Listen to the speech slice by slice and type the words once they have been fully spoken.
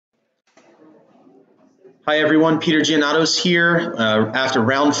Hi everyone, Peter Giannato's here after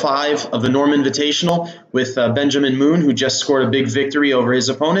round 5 of the Norm Invitational with Benjamin Moon, who just scored a big victory over his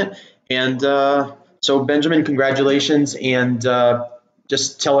opponent. And so Benjamin, congratulations, and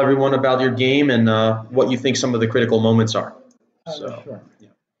just tell everyone about your game and what you think some of the critical moments are. Sure.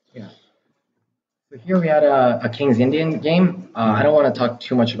 Yeah. So here we had a King's Indian game. I don't want to talk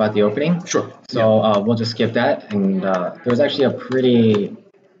too much about the opening. Sure. So we'll just skip that. And there was actually a pretty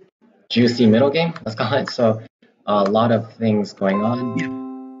juicy middle game, let's call it. So a lot of things going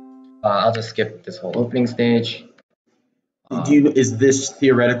on. I'll just skip this whole opening stage. Is this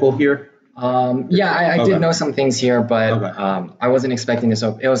theoretical here? Yeah, I did know some things here, but I wasn't expecting this.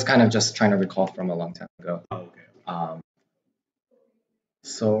 It was kind of just trying to recall from a long time ago. Oh, okay.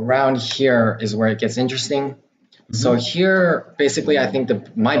 So around here is where it gets interesting. So here, basically, I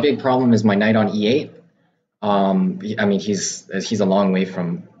think my big problem is my knight on e8. I mean, he's a long way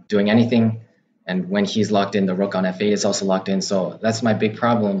from doing anything, and when he's locked in, the rook on f8 is also locked in. So that's my big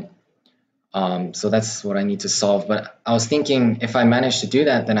problem. So that's what I need to solve. But I was thinking if I manage to do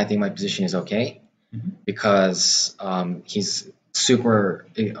that, then I think my position is okay, because he's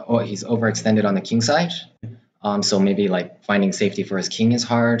overextended on the king side. So maybe like finding safety for his king is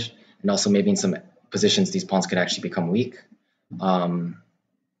hard, and also maybe in some positions these pawns could actually become weak. So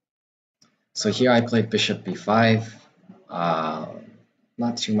here I played bishop b5.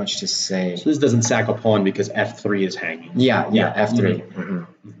 Not too much to say. So this doesn't sack a pawn because f3 is hanging. Yeah, f3.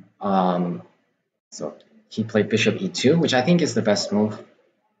 So he played bishop e2, which I think is the best move.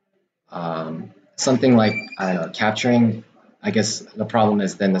 Something like, I don't know, capturing. I guess the problem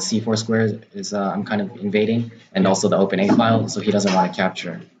is then the c4 square is I'm kind of invading, and also the open a file, so he doesn't want to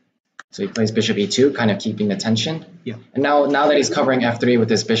capture. So he plays bishop e2, kind of keeping the tension. Yeah. And now that he's covering f3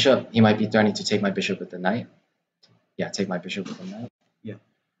 with his bishop, he might be threatening to take my bishop with the knight. Yeah, take my bishop with the knight. Yeah.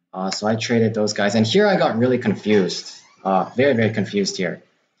 So I traded those guys, and here I got really confused, very, very confused here,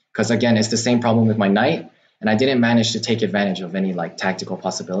 because again, it's the same problem with my knight, and I didn't manage to take advantage of any like tactical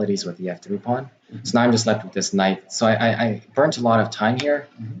possibilities with the f3 pawn. So now I'm just left with this knight. So I burnt a lot of time here,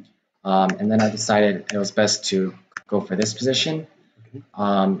 and then I decided it was best to go for this position.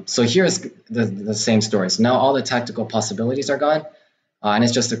 So here's the same story. So now all the tactical possibilities are gone, and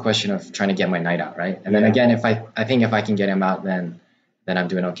it's just a question of trying to get my knight out, right? And then again, I think if I can get him out, then I'm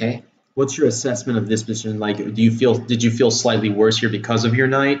doing okay. What's your assessment of this position? Like, did you feel slightly worse here because of your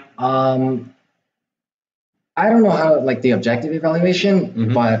knight? I don't know how like the objective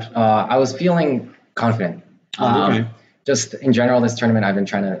evaluation, but I was feeling confident. Just in general, this tournament, I've been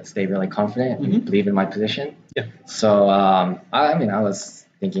trying to stay really confident and believe in my position. Yeah. So I mean, I was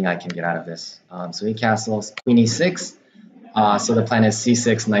thinking I can get out of this. So he castles queen e6. So the plan is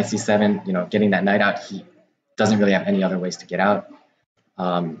c6, knight c7. You know, getting that knight out. He doesn't really have any other ways to get out.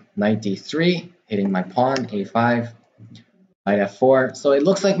 Knight d3, hitting my pawn, a5, knight f4. So it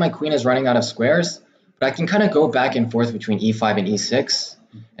looks like my queen is running out of squares, but I can kind of go back and forth between e5 and e6,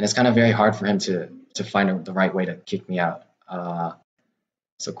 and it's kind of very hard for him to find the right way to kick me out.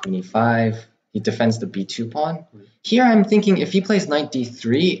 So queen e5, he defends the b2 pawn. Here I'm thinking if he plays knight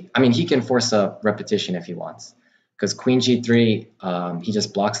d3, I mean, he can force a repetition if he wants, because queen g3, he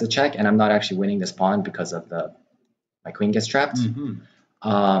just blocks the check, and I'm not actually winning this pawn because of my queen gets trapped.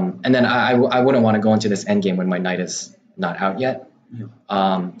 And then I wouldn't want to go into this endgame when my knight is not out yet.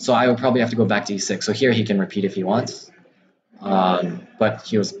 So I would probably have to go back to e6. So here he can repeat if he wants. But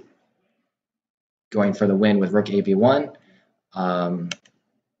he was going for the win with rook ab1.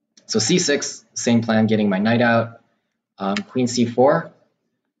 So c6, same plan, getting my knight out. Queen c4.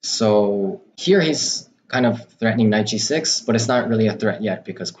 So here he's kind of threatening knight g6, but it's not really a threat yet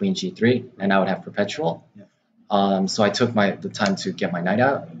because queen g3, and I would have perpetual. So I took the time to get my knight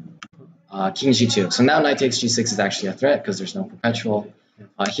out. King g2. So now knight takes g6 is actually a threat because there's no perpetual.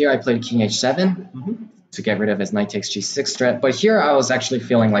 Here I played king h7 to get rid of his knight takes g6 threat. But here I was actually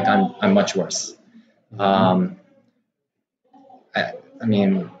feeling like I'm much worse. I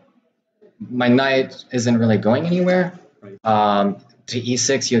mean, my knight isn't really going anywhere. To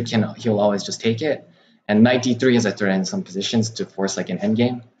e6 he'll always just take it. And knight d3 is a threat in some positions to force like an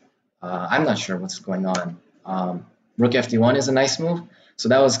endgame. I'm not sure what's going on. Rook fd1 is a nice move. So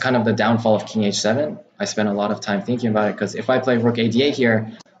that was kind of the downfall of king h7. I spent a lot of time thinking about it because if I play rook ad8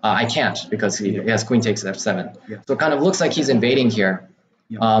 here, I can't because he has queen takes f7. So it kind of looks like he's invading here.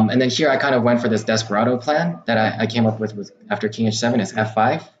 And then here I kind of went for this desperado plan that I came up with after king h7 is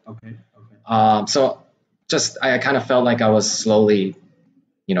f5. So just I kind of felt like I was slowly,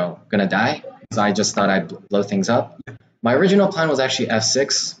 gonna die. So I just thought I'd blow things up. My original plan was actually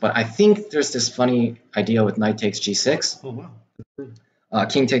f6, but I think there's this funny idea with knight takes g6.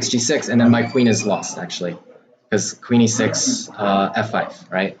 king takes g6, and then my queen is lost actually, because queen e6,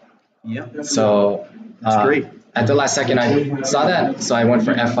 f5, right? Yeah. So That's great. at the last second I saw that, so I went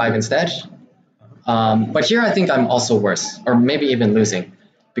for f5 instead. But here I think I'm also worse, or maybe even losing,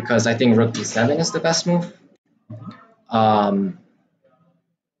 because I think rook d7 is the best move.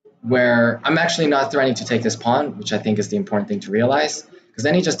 Where I'm actually not threatening to take this pawn, which I think is the important thing to realize, because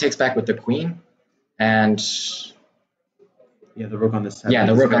then he just takes back with the queen, and yeah, the rook on the 7th. Yeah,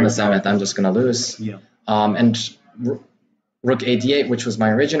 the rook on the 7th, I'm just gonna lose. Yeah. And rook a d8, which was my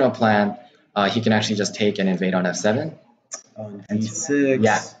original plan, he can actually just take and invade on f7. On e6.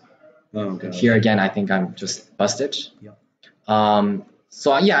 Yeah. Oh, God. Here again, I think I'm just busted. Yeah.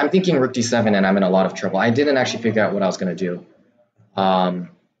 So yeah, I'm thinking rook d7, and I'm in a lot of trouble. I didn't actually figure out what I was gonna do.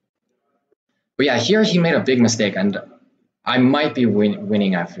 But yeah, here he made a big mistake, and I might be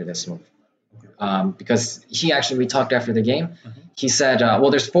winning after this move. Because we talked after the game. He said, well,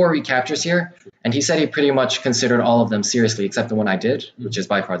 there's 4 recaptures here, and he said he pretty much considered all of them seriously, except the one I did, which is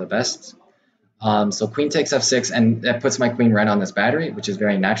by far the best. So queen takes f6, and that puts my queen right on this battery, which is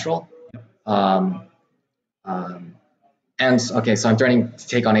very natural. And okay, so I'm threatening to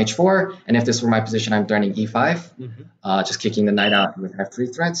take on h4, and if this were my position, I'm threatening e5, just kicking the knight out with f3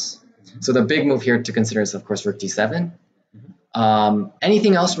 threats. So the big move here to consider is, of course, rook d7.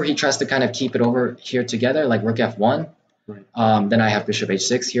 Anything else where he tries to kind of keep it over here together, like rook f1, then I have bishop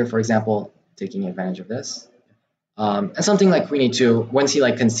h6 here, for example, taking advantage of this. And something like queen e2, once he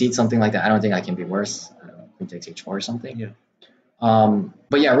like concedes something like that, I don't think I can be worse. I don't know, queen takes h4 or something. Yeah.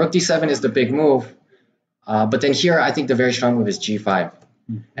 But yeah, rook d7 is the big move. But then here, I think the very strong move is g5.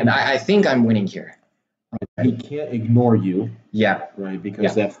 And I think I'm winning here. He can't ignore you. Yeah. Right,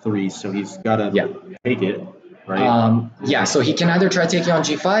 because f3, so he's got to take it. Right. Yeah, so he can either try taking on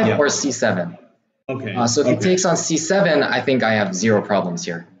g5 or c7. Okay. So if he takes on c7, I think I have 0 problems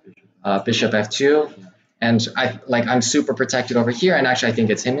here. Bishop f2, and I'm super protected over here, and actually I think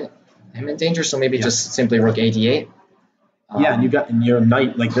it's him in danger. So maybe just simply rook a d8. Yeah, and your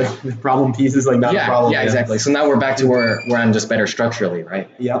knight, like the problem piece is like not a problem. Yeah, exactly. So now we're back to where I'm just better structurally, right?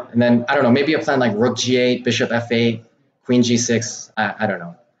 Yeah. And then I don't know, maybe a plan like rook g8, bishop f8, queen g6. I don't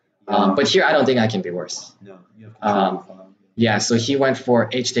know. But here I don't think I can be worse. No. Yeah. So he went for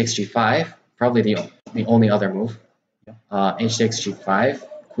h takes g5, probably the only other move. H takes g5,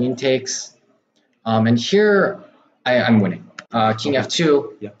 queen takes, and here I'm winning. King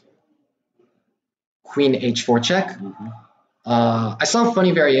f2. Yeah. Queen h4 check. I saw a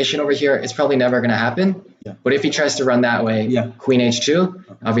funny variation over here. It's probably never going to happen. Yeah. But if he tries to run that way, queen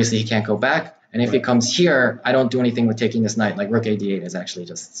h2, obviously he can't go back. And if he comes here, I don't do anything with taking this knight. Like rook a d8 is actually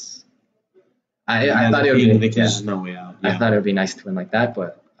just... I thought it would be... There's no way out. I thought it would be nice to win like that,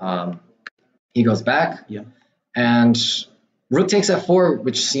 but he goes back. Yeah. And rook takes f4,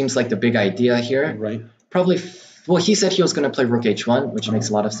 which seems like the big idea here. Right. Probably... Well, he said he was going to play rook h1, which makes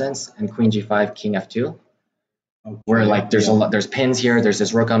a lot of sense. And queen g5, king f2. Okay. Where like there's pins here, there's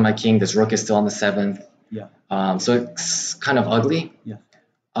this rook on my king, this rook is still on the 7th. Yeah. So it's kind of ugly. Yeah.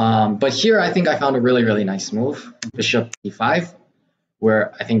 But here I think I found a really, really nice move, bishop e5,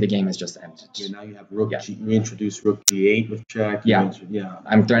 where I think the game is just ended. Yeah, now you have rook G, you introduce rook d8 with check. Yeah.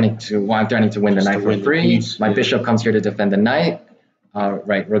 I'm threatening to win the knight for free. My bishop comes here to defend the knight.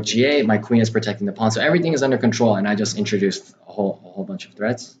 Right, rook g8, my queen is protecting the pawn. So everything is under control, and I just introduced a whole bunch of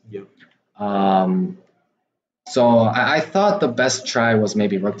threats. Yeah. So I thought the best try was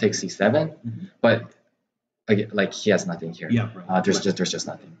maybe rook takes c7, but like he has nothing here. Yeah, right. There's just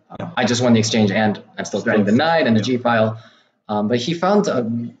nothing. I just won the exchange, and I'm still threatening the knight and the g file. But he found,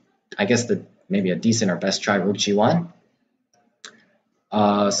 I guess, maybe a decent or best try, rook g1.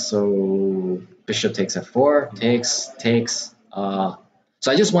 So bishop takes f4, takes.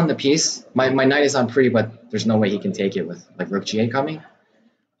 So I just won the piece. My knight is on free, but there's no way he can take it with like rook g8 coming.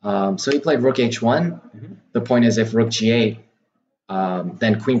 So he played rook h1. The point is, if rook g8,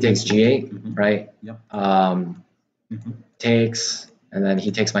 then queen takes g8, right? Takes, and then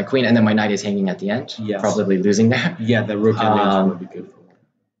he takes my queen, and then my knight is hanging at the end, probably losing there. Yeah, the rook h would be good for him.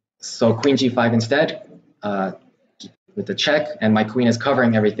 So queen g5 instead, with the check, and my queen is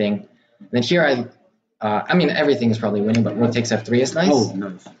covering everything. And then here I mean, everything is probably winning, but rook takes f3 is nice. Oh,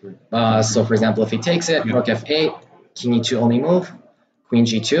 nice. So for example, if he takes it, rook f8, king e2 only move, queen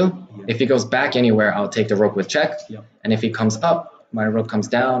g2. If he goes back anywhere, I'll take the rook with check. And if he comes up, my rook comes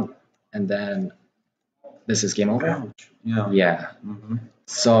down, and then this is game over. Yeah.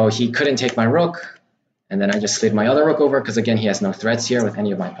 So he couldn't take my rook, and then I just slid my other rook over, because again, he has no threats here with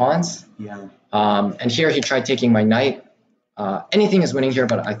any of my pawns. And here he tried taking my knight. Anything is winning here,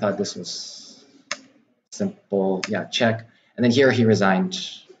 but I thought this was simple. Yeah, check. And And then here he resigned.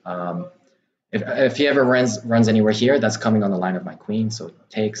 If he ever runs anywhere here, that's coming on the line of my queen, so it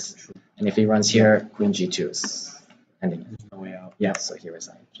takes. And if he runs here, queen g2 is ending. There's no way out. Yeah, so he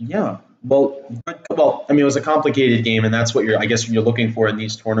resigned. Yeah. Well, I mean, it was a complicated game, and that's what I guess you're looking for in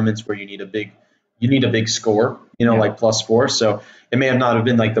these tournaments where you need a big score, like +4. So it may have not have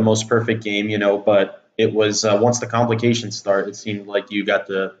been like the most perfect game, but it was once the complications start, it seemed like you got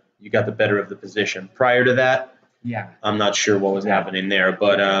the better of the position. Prior to that, I'm not sure what was happening there,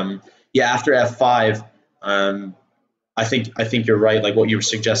 but after f5, I think you're right. Like what you were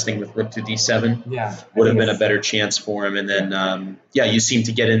suggesting with rook to d7 would have been a better chance for him. And then, you seem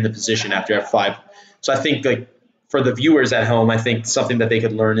to get in the position after f5. So I think like for the viewers at home, I think something that they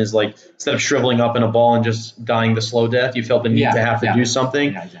could learn is like instead of shriveling up in a ball and just dying the slow death, you felt the need to have to do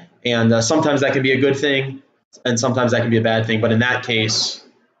something. Yeah, exactly. And sometimes that can be a good thing, and sometimes that can be a bad thing. But in that case,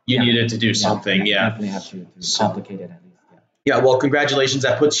 you needed to do something. Yeah, definitely have to complicate it at least. Yeah. Well, congratulations.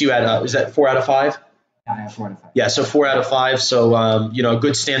 That puts you at is that 4 out of 5? Yeah, I have 4 out of 5. Yeah, so 4 out of 5. So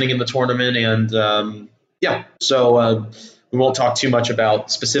good standing in the tournament, and So we won't talk too much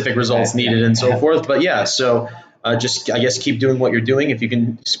about specific results needed and so forth. But so just I guess keep doing what you're doing. If you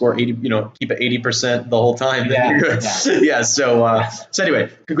can score 80, keep at 80% the whole time, then you're good. So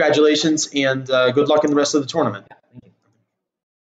anyway, congratulations and good luck in the rest of the tournament.